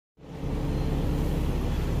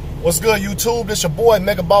What's good, YouTube? This your boy,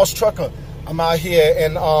 Mega Boss Trucker. I'm out here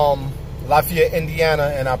in Lafayette,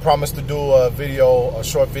 Indiana, and I promised to do a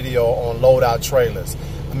short video on Loadout trailers.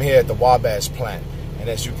 I'm here at the Wabash plant, and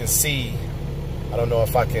as you can see, I don't know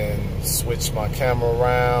if I can switch my camera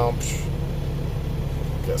around.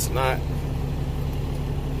 Guess not.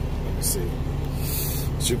 Let me see.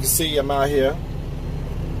 As you can see, I'm out here.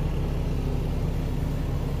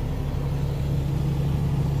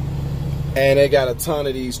 And they got a ton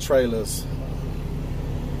of these trailers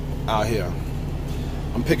out here.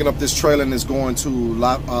 I'm picking up this trailer and it's going to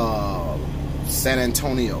San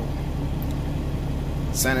Antonio,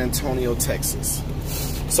 Texas.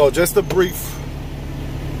 So just a brief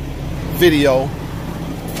video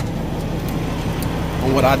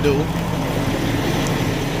on what I do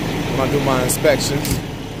when I do my inspections.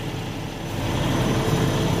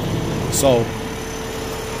 So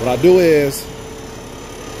what I do is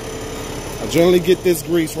I generally get this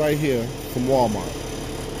grease right here from Walmart.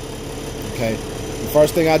 Okay, the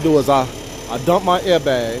first thing I do is I dump my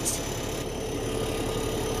airbags,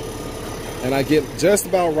 and I get just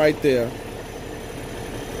about right there.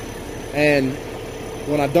 And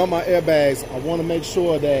when I dump my airbags, I want to make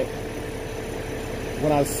sure that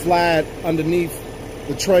when I slide underneath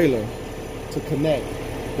the trailer to connect,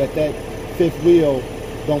 that fifth wheel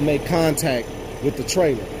don't make contact with the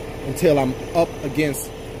trailer until I'm up against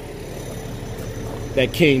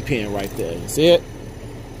that kingpin right there. You see it?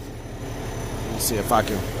 Let me see if I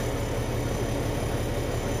can.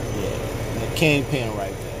 Yeah, that kingpin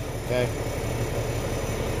right there. Okay.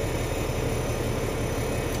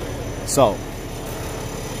 So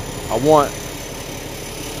I want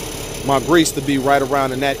my grease to be right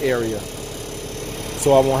around in that area,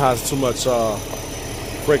 so I won't have too much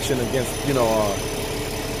friction against,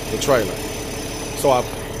 the trailer. So I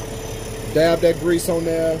dab that grease on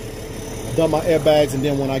there, dump my airbags, and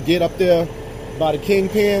then when I get up there by the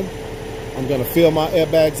kingpin, I'm gonna fill my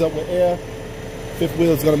airbags up with air. Fifth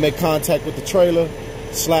wheel is gonna make contact with the trailer,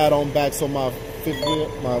 slide on back so my fifth wheel,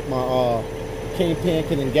 my kingpin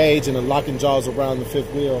can engage, and the locking jaws around the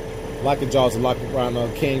fifth wheel. Locking jaws are locked around the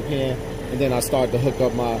kingpin, and then I start to hook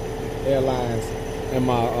up my airlines and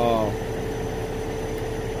my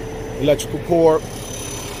electrical cord,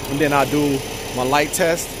 and then I do my light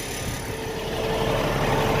test.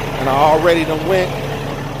 And I already done went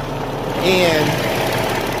in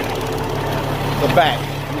the back.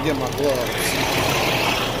 Let me get my gloves.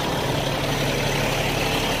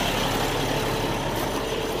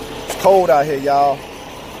 It's cold out here, y'all.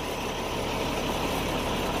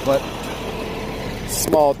 But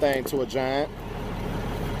small thing to a giant.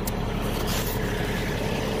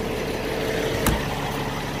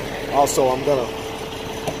 Also, I'm gonna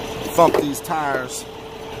thump these tires.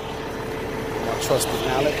 My trusted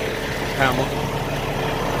mallet, hammer.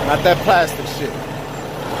 Not that plastic shit.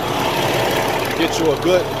 Get you a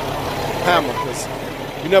good hammer, because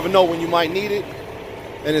you never know when you might need it,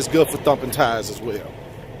 and it's good for thumping tires as well.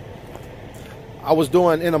 I was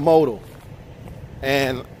doing intermodal,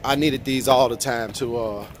 and I needed these all the time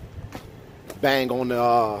to bang on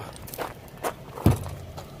the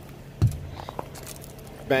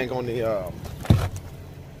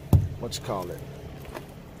what you call it?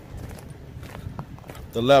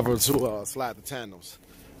 The lever to slide the tandems.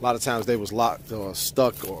 A lot of times they was locked or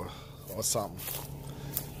stuck or something.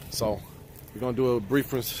 So we're gonna do a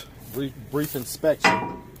brief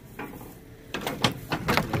inspection.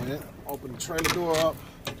 And open the trailer door up.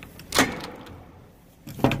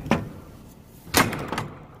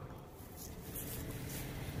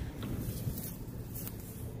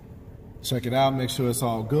 Check it out, make sure it's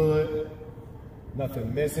all good.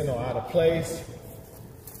 Nothing missing or out of place.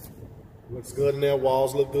 Looks good in there,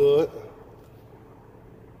 walls look good.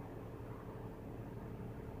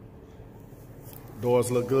 Doors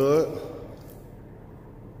look good.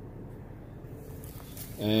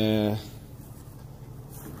 And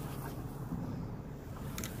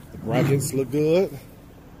the brackets look good.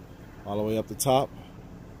 All the way up the top,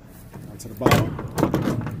 down to the bottom.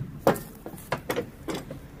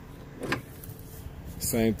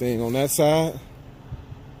 Same thing on that side.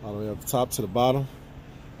 All the way up the top to the bottom.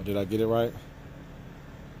 Or did I get it right?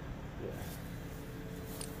 Yeah.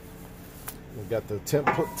 We got the temp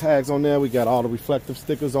tags on there. We got all the reflective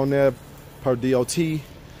stickers on there per DOT.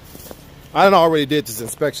 I already did this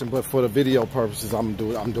inspection, but for the video purposes, I'm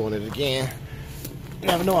doing it again. You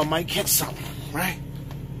never know, I might catch something, right?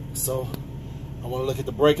 So I want to look at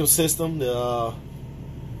the braking system,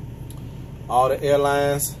 all the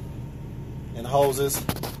airlines and hoses,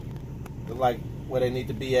 look like where they need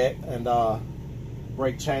to be at, and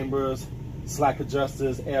brake chambers, slack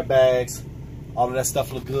adjusters, airbags, All of that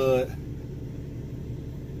stuff look good.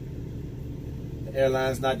 The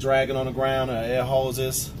airline's not dragging on the ground, or air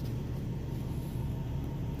hoses.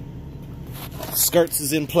 Skirts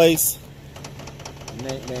is in place.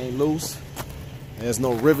 They ain't loose. There's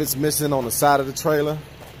no rivets missing on the side of the trailer.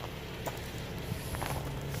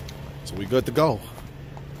 So we good to go.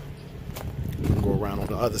 Go around on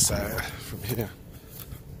the other side from here.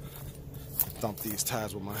 Dump these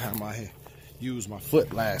tires with my hammer. I used my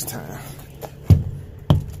foot last time.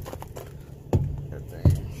 That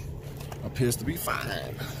thing appears to be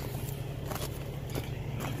fine.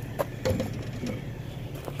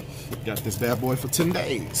 Got this bad boy for 10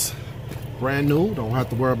 days. Brand new. Don't have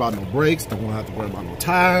to worry about no brakes. Don't have to worry about no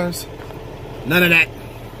tires. None of that.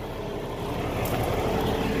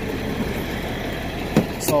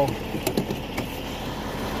 So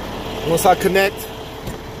once I connect,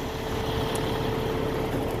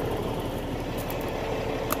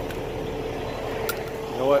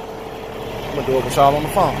 you know what? I'm gonna do it with y'all on the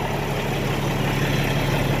phone.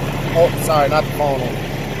 Oh, sorry, not the phone, on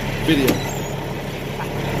video.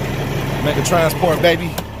 Make a transport, baby.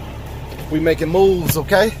 We making moves,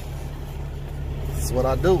 okay? That's what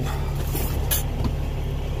I do.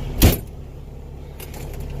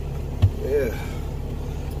 Yeah.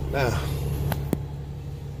 Now,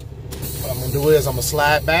 what I'm gonna do is I'm gonna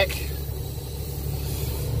slide back. If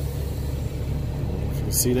you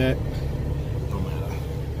can see that,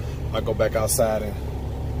 I'll go back outside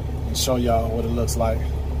and show y'all what it looks like.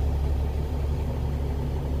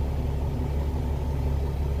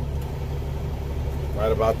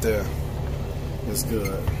 Right about there. It's good.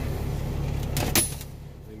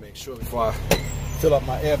 Let me make sure before I fill up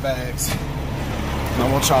my airbags. And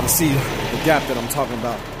I want y'all to see the gap that I'm talking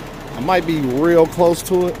about. I might be real close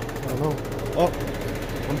to it. I don't know. Oh,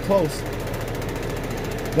 I'm close.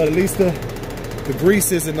 But at least the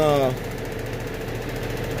grease isn't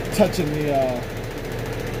touching the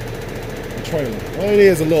trailer. Well, it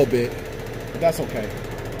is a little bit, but that's okay.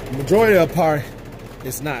 The majority of the part,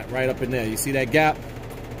 it's not right up in there. You see that gap?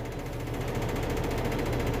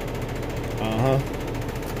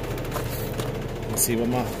 Let's see what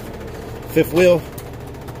my fifth wheel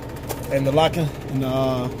and the locking and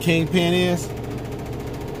the kingpin is.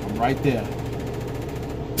 I'm right there.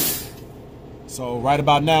 So right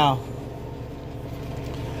about now,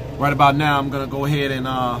 I'm gonna go ahead and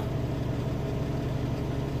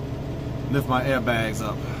lift my airbags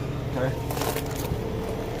up. Okay.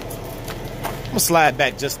 I'm gonna slide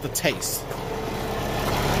back just a taste.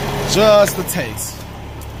 Just a taste.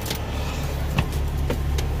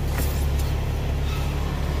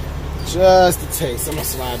 Just a taste. I'm gonna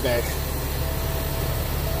slide back.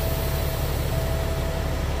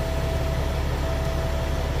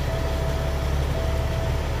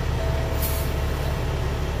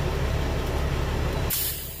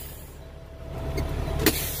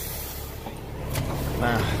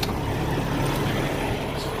 Now,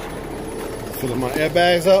 filling my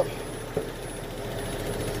airbags up.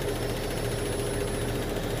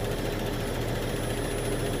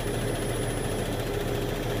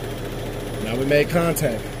 Now we made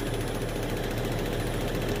contact.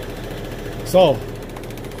 So,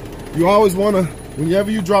 you always want to,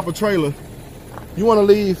 whenever you drop a trailer, you want to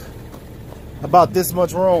leave about this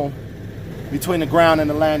much room between the ground and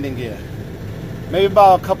the landing gear. Maybe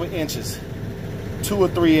about a couple inches, 2 or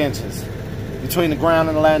 3 inches between the ground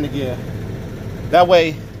and the landing gear. That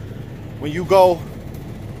way, when you go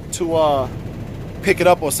to pick it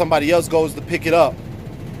up or somebody else goes to pick it up,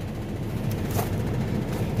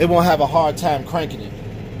 they won't have a hard time cranking it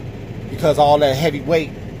because all that heavy weight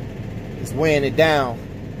is weighing it down,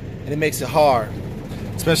 and it makes it hard,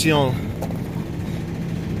 especially on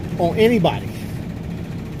anybody.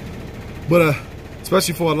 But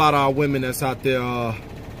especially for a lot of our women that's out there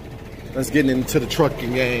that's getting into the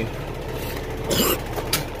trucking game.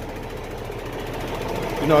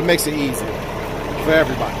 You know, it makes it easier for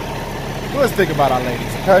everybody. But let's think about our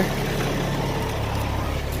ladies, okay?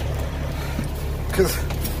 Because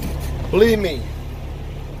believe me,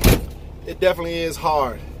 it definitely is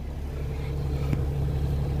hard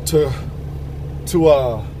to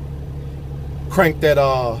crank that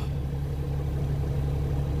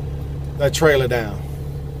that trailer down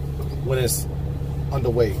when it's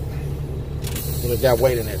underweight, when it got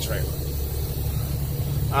weight in that trailer.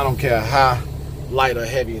 I don't care how light or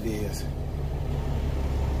heavy it is.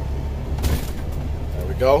 There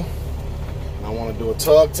we go. I want to do a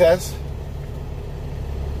tug test.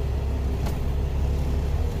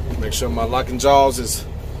 Make sure my locking jaws is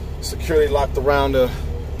securely locked around the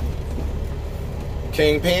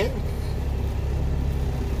kingpin.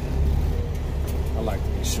 I like to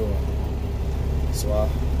be sure. So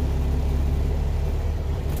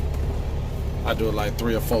I do it like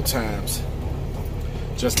 3 or 4 times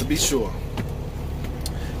just to be sure.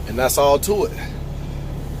 And that's all to it.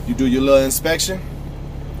 You do your little inspection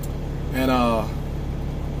and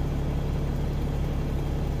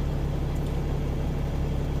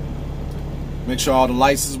make sure all the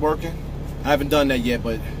lights is working. I haven't done that yet,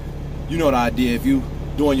 but you know the idea. If you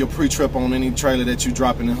doing your pre-trip on any trailer that you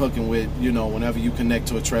dropping and hooking with, you know, whenever you connect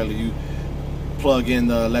to a trailer, you plug in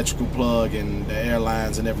the electrical plug and the air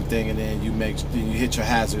lines and everything, and then you hit your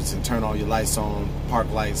hazards and turn all your lights on, park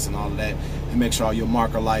lights and all of that, and make sure all your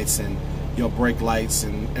marker lights and your brake lights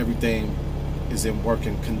and everything is in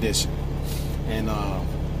working condition. And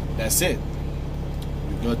that's it.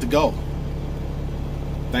 You're good to go.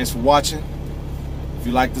 Thanks for watching. If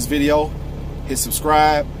you like this video, hit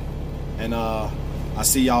subscribe, and I'll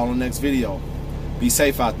see y'all on the next video. Be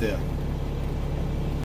safe out there.